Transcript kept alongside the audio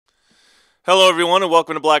Hello everyone and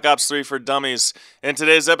welcome to Black Ops 3 for Dummies. In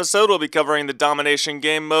today's episode we'll be covering the Domination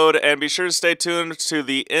game mode, and be sure to stay tuned to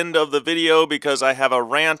the end of the video because I have a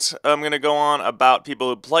rant I'm going to go on about people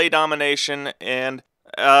who play Domination, and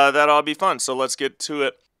that'll be fun, so let's get to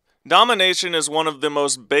it. Domination is one of the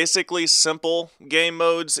most basically simple game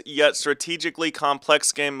modes, yet strategically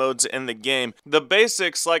complex game modes in the game. The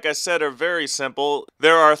basics, like I said, are very simple.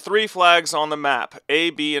 There are 3 flags on the map,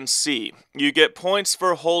 A, B, and C. You get points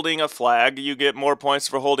for holding a flag, you get more points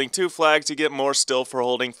for holding 2 flags, you get more still for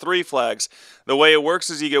holding 3 flags. The way it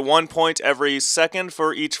works is you get 1 point every second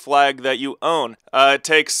for each flag that you own. It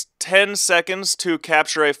takes 10 seconds to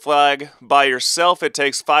capture a flag by yourself. It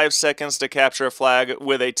takes 5 seconds to capture a flag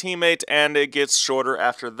with a teammate, and it gets shorter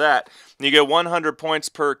after that. You get 100 points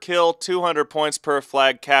per kill, 200 points per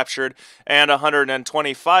flag captured, and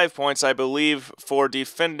 125 points, I believe, for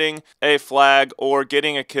defending a flag or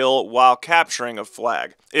getting a kill while capturing a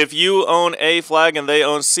flag. If you own A flag and they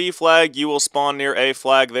own C flag, you will spawn near A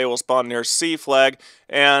flag, they will spawn near C flag,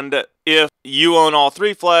 and if you own all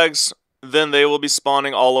 3 flags, then they will be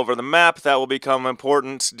spawning all over the map. That will become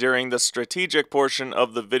important during the strategic portion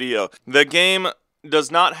of the video. The game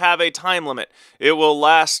does not have a time limit. It will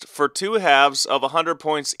last for 2 halves of 100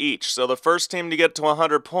 points each. So the first team to get to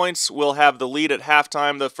 100 points will have the lead at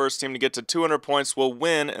halftime. The first team to get to 200 points will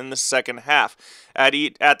win in the second half. At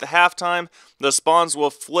the halftime, the spawns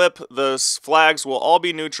will flip, the flags will all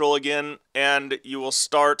be neutral again, and you will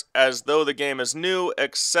start as though the game is new,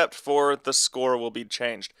 except for the score will be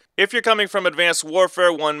changed. If you're coming from Advanced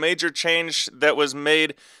Warfare, one major change that was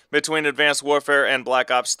made between Advanced Warfare and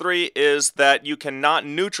Black Ops 3 is that you cannot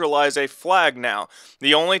neutralize a flag now.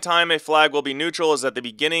 The only time a flag will be neutral is at the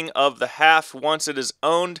beginning of the half. Once it is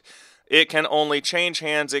owned, it can only change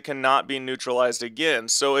hands, it cannot be neutralized again.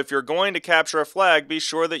 So if you're going to capture a flag, be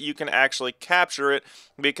sure that you can actually capture it,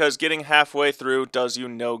 because getting halfway through does you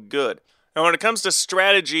no good. And when it comes to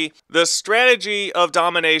strategy, the strategy of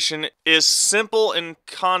Domination is simple in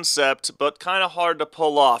concept, but kind of hard to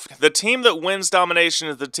pull off. The team that wins Domination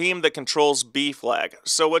is the team that controls B flag.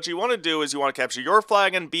 So what you want to do is you want to capture your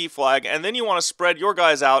flag and B flag, and then you want to spread your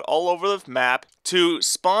guys out all over the map to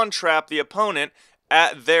spawn trap the opponent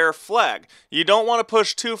at their flag. You don't want to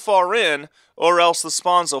push too far in, or else the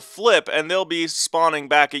spawns will flip and they'll be spawning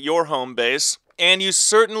back at your home base. And you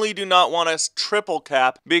certainly do not want to triple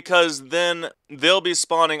cap, because then they'll be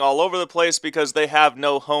spawning all over the place because they have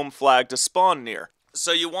no home flag to spawn near.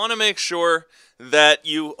 So you want to make sure that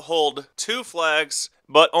you hold 2 flags,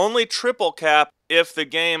 but only triple cap if the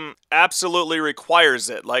game absolutely requires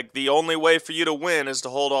it. Like, the only way for you to win is to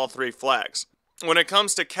hold all 3 flags. When it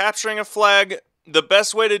comes to capturing a flag, the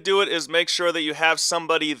best way to do it is make sure that you have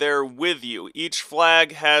somebody there with you. Each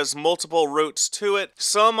flag has multiple routes to it.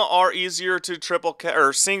 Some are easier to triple cap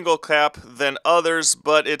or single cap than others,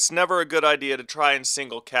 but it's never a good idea to try and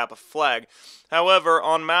single cap a flag. However,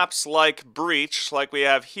 on maps like Breach, like we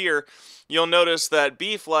have here, you'll notice that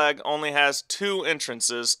B flag only has 2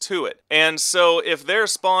 entrances to it. And so if they're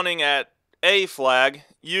spawning at A flag,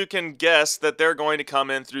 you can guess that they're going to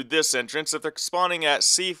come in through this entrance. If they're spawning at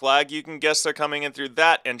C flag, you can guess they're coming in through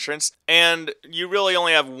that entrance, and you really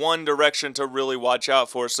only have one direction to really watch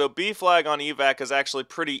out for. So B flag on evac is actually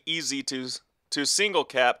pretty easy to single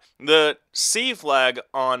cap. The C flag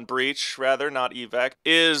on breach, rather, not evac,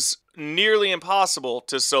 is nearly impossible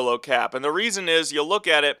to solo cap. And the reason is, you look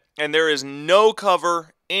at it and there is no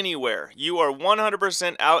cover anywhere. You are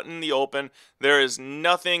 100% out in the open. There is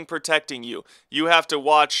nothing protecting you. You have to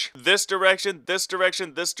watch this direction, this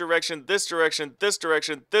direction, this direction, this direction, this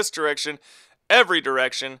direction, this direction, every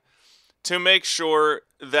direction, to make sure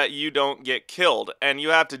that you don't get killed. And you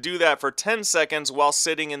have to do that for 10 seconds while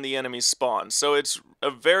sitting in the enemy spawn. So it's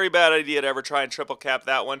a very bad idea to ever try and triple cap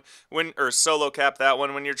that one, or solo cap that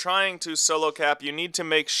one. When you're trying to solo cap, you need to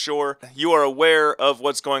make sure you are aware of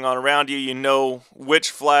what's going on around you. You know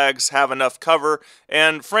which flags have enough cover.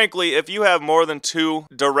 And frankly, if you have more than 2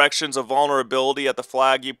 directions of vulnerability at the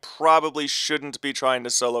flag, you probably shouldn't be trying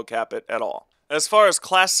to solo cap it at all. As far as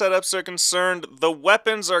class setups are concerned, the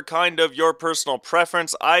weapons are kind of your personal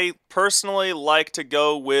preference. I personally like to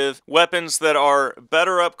go with weapons that are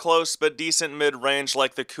better up close but decent mid-range,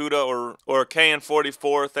 like the Kuda or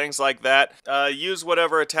KN-44, things like that. Use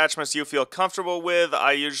whatever attachments you feel comfortable with.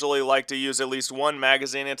 I usually like to use at least 1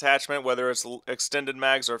 magazine attachment, whether it's extended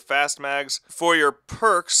mags or fast mags. For your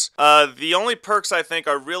perks, the only perks I think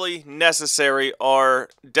are really necessary are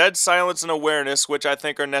Dead Silence and Awareness, which I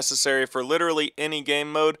think are necessary for literally literally any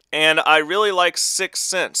game mode. And I really like Sixth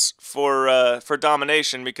Sense for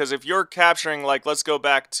Domination, because if you're capturing, like, let's go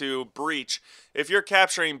back to Breach. If you're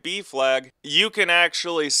capturing B flag, you can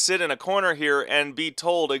actually sit in a corner here and be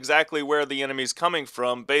told exactly where the enemy's coming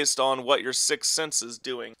from based on what your Sixth Sense is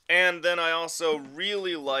doing. And then I also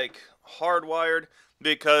really like Hardwired,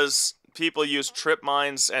 because people use trip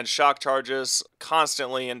mines and shock charges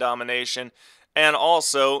constantly in Domination. And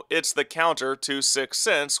also, it's the counter to Sixth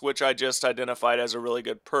Sense, which I just identified as a really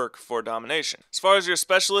good perk for Domination. As far as your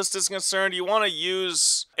specialist is concerned, you want to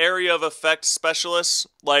use area of effect specialists.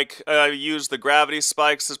 Like, I use the gravity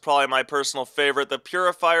spikes is probably my personal favorite. The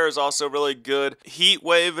Purifier is also really good. Heat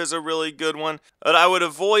Wave is a really good one. But I would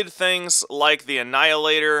avoid things like the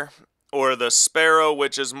Annihilator or the Sparrow,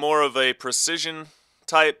 which is more of a precision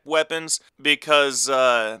type weapons, because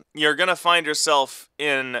you're going to find yourself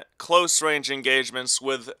in close range engagements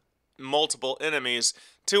with multiple enemies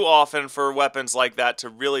too often for weapons like that to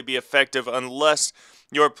really be effective, unless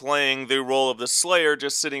you're playing the role of the Slayer,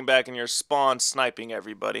 just sitting back in your spawn sniping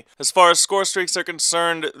everybody. As far as score streaks are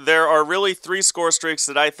concerned, there are really 3 score streaks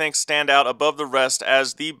that I think stand out above the rest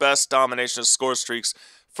as the best Domination score streaks.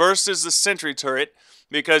 First is the Sentry Turret,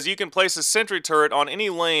 because you can place a Sentry Turret on any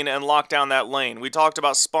lane and lock down that lane. We talked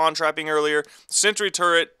about spawn trapping earlier. Sentry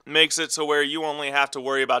Turret makes it to where you only have to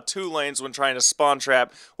worry about 2 lanes when trying to spawn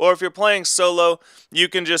trap. Or if you're playing solo, you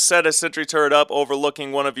can just set a Sentry Turret up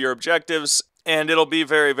overlooking one of your objectives, and it'll be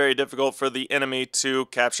very, very difficult for the enemy to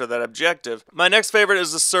capture that objective. My next favorite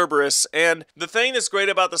is the Cerberus, and the thing that's great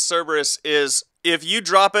about the Cerberus is if you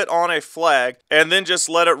drop it on a flag and then just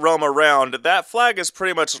let it roam around, that flag is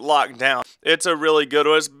pretty much locked down. It's a really good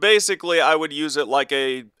one. It's basically, I would use it like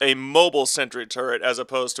a mobile sentry turret as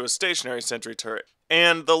opposed to a stationary sentry turret.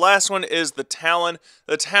 And the last one is the Talon.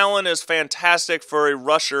 The Talon is fantastic for a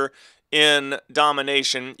rusher in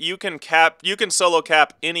Domination. You can solo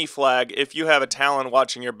cap any flag if you have a Talon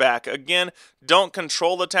watching your back. Again, don't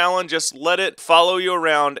control the Talon, just let it follow you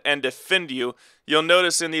around and defend you. You'll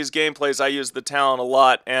notice in these gameplays I use the Talon a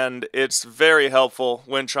lot, and it's very helpful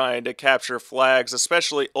when trying to capture flags,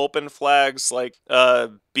 especially open flags like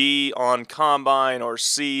B on Combine or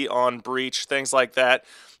C on Breach, things like that.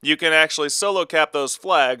 You can actually solo cap those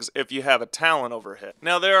flags if you have a Talon overhead.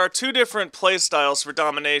 Now, there are 2 different playstyles for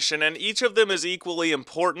Domination, and each of them is equally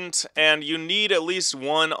important, and you need at least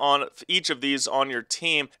one on each of these on your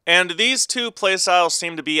team. And these 2 playstyles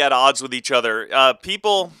seem to be at odds with each other.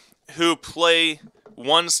 People who play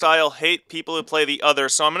one style hate people who play the other,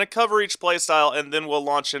 so I'm going to cover each playstyle and then we'll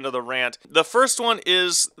launch into the rant. The first one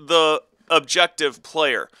is the objective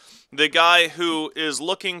player. The guy who is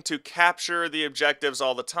looking to capture the objectives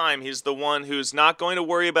all the time. He's the one who's not going to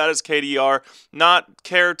worry about his KDR, not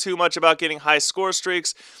care too much about getting high score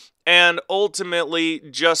streaks, and ultimately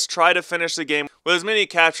just try to finish the game with as many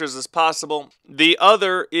captures as possible. The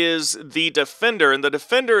other is the defender, and the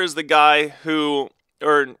defender is the guy who,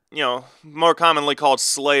 or, you know, more commonly called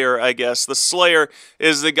Slayer, I guess. The Slayer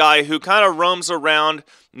is the guy who kind of roams around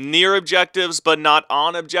near objectives, but not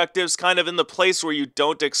on objectives, kind of in the place where you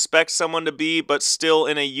don't expect someone to be, but still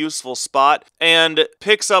in a useful spot, and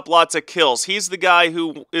picks up lots of kills. He's the guy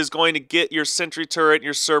who is going to get your Sentry Turret,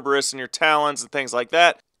 your Cerberus, and your Talons, and things like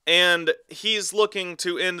that. And he's looking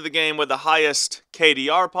to end the game with the highest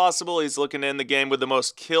KDR possible. He's looking to end the game with the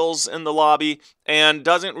most kills in the lobby, and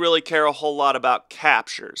doesn't really care a whole lot about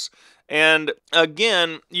captures. And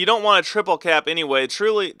again, you don't want to triple cap anyway.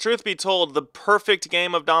 Truth be told, the perfect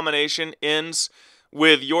game of Domination ends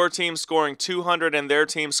with your team scoring 200 and their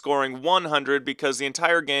team scoring 100, because the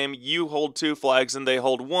entire game you hold 2 flags and they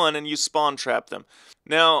hold 1 and you spawn trap them.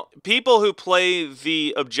 Now, people who play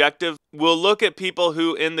the objective will look at people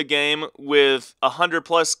who end the game with 100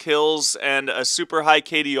 plus kills and a super high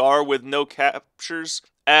KDR with no captures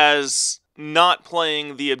as not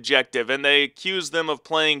playing the objective, and they accuse them of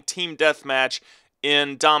playing team deathmatch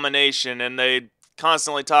in Domination, and they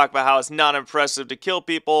constantly talk about how it's not impressive to kill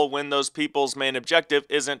people when those people's main objective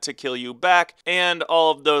isn't to kill you back, and all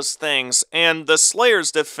of those things. And the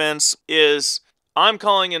Slayer's defense is, I'm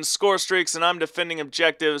calling in score streaks and I'm defending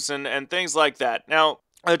objectives and things like that. Now,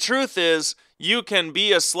 the truth is, you can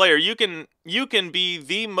be a Slayer. You can be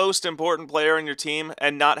the most important player on your team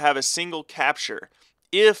and not have a single capture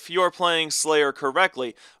if you're playing Slayer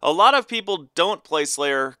correctly. A lot of people don't play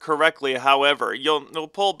Slayer correctly, however. You'll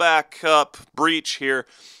pull back up Breach here.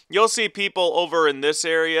 You'll see people over in this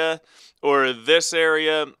area or this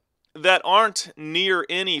area that aren't near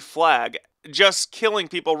any flag, just killing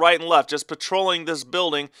people right and left, just patrolling this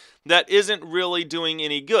building that isn't really doing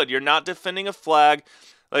any good. You're not defending a flag.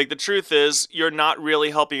 Like, the truth is, you're not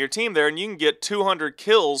really helping your team there, and you can get 200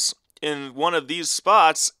 kills in one of these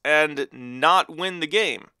spots and not win the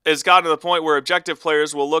game. It's gotten to the point where objective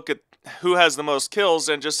players will look at who has the most kills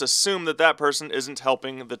and just assume that that person isn't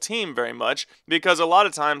helping the team very much, because a lot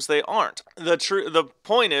of times they aren't. The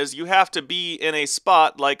point is, you have to be in a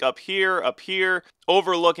spot like up here,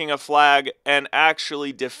 overlooking a flag and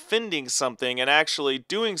actually defending something and actually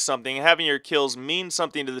doing something, having your kills mean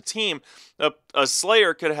something to the team. A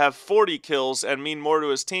Slayer could have 40 kills and mean more to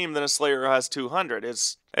his team than a Slayer who has 200.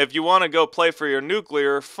 If you want to go play for your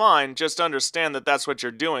nuclear, fine, just understand that that's what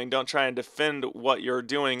you're doing. Don't try and defend what you're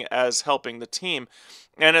doing as helping the team.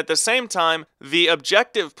 And at the same time, the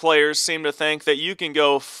objective players seem to think that you can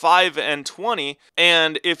go 5 and 20,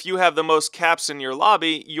 and if you have the most caps in your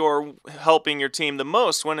lobby, you're helping your team the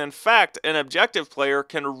most, when in fact, an objective player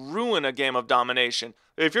can ruin a game of domination.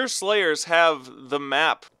 If your Slayers have the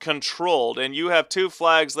map controlled and you have 2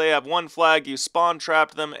 flags, they have 1 flag, you spawn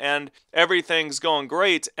trapped them and everything's going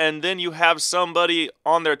great, and then you have somebody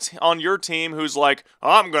on your team who's like,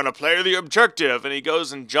 I'm gonna play the objective, and he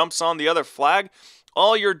goes and jumps on the other flag,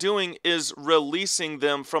 all you're doing is releasing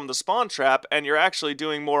them from the spawn trap, and you're actually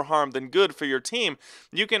doing more harm than good for your team.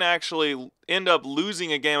 You can actually end up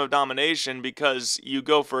losing a game of domination because you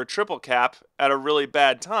go for a triple cap at a really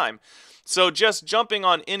bad time. So just jumping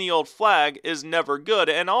on any old flag is never good.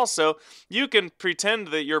 And also, you can pretend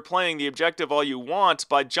that you're playing the objective all you want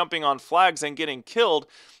by jumping on flags and getting killed,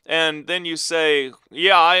 and then you say,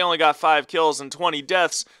 yeah, I only got 5 kills and 20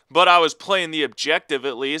 deaths, but I was playing the objective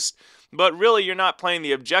at least. But really, you're not playing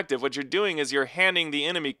the objective. What you're doing is you're handing the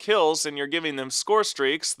enemy kills and you're giving them score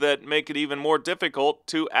streaks that make it even more difficult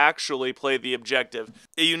to actually play the objective.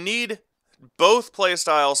 You need both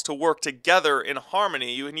playstyles to work together in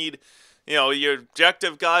harmony. You need, your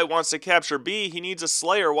objective guy wants to capture B, he needs a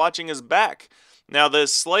Slayer watching his back. Now, the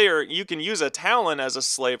Slayer, you can use a Talon as a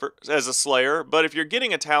Slayer, but if you're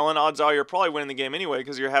getting a Talon, odds are you're probably winning the game anyway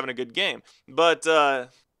because you're having a good game. But,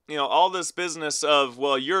 all this business of,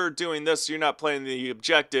 well, you're doing this, so you're not playing the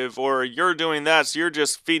objective, or you're doing that, so you're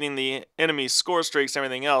just feeding the enemy score streaks and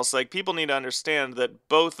everything else. Like, people need to understand that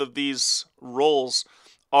both of these roles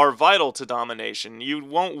are vital to domination. You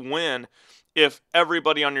won't win if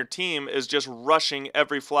everybody on your team is just rushing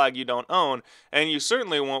every flag you don't own, and you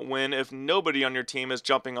certainly won't win if nobody on your team is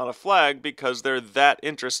jumping on a flag because they're that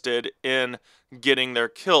interested in getting their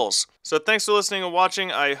kills. So thanks for listening and watching.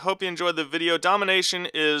 I hope you enjoyed the video. Domination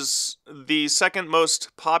is the second most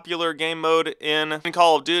popular game mode in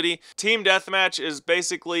Call of Duty. Team Deathmatch is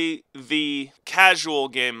basically the casual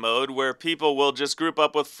game mode where people will just group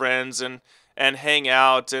up with friends and hang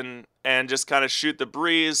out and just kind of shoot the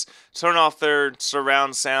breeze, turn off their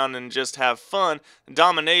surround sound, and just have fun.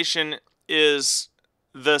 Domination is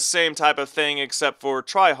the same type of thing except for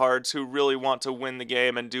tryhards who really want to win the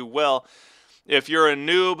game and do well. If you're a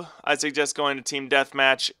noob, I suggest going to Team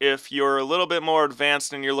Deathmatch. If you're a little bit more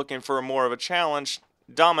advanced and you're looking for more of a challenge,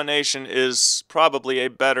 Domination is probably a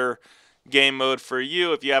better game mode for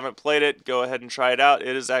you. If you haven't played it, go ahead and try it out.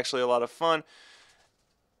 It is actually a lot of fun.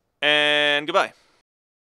 And goodbye.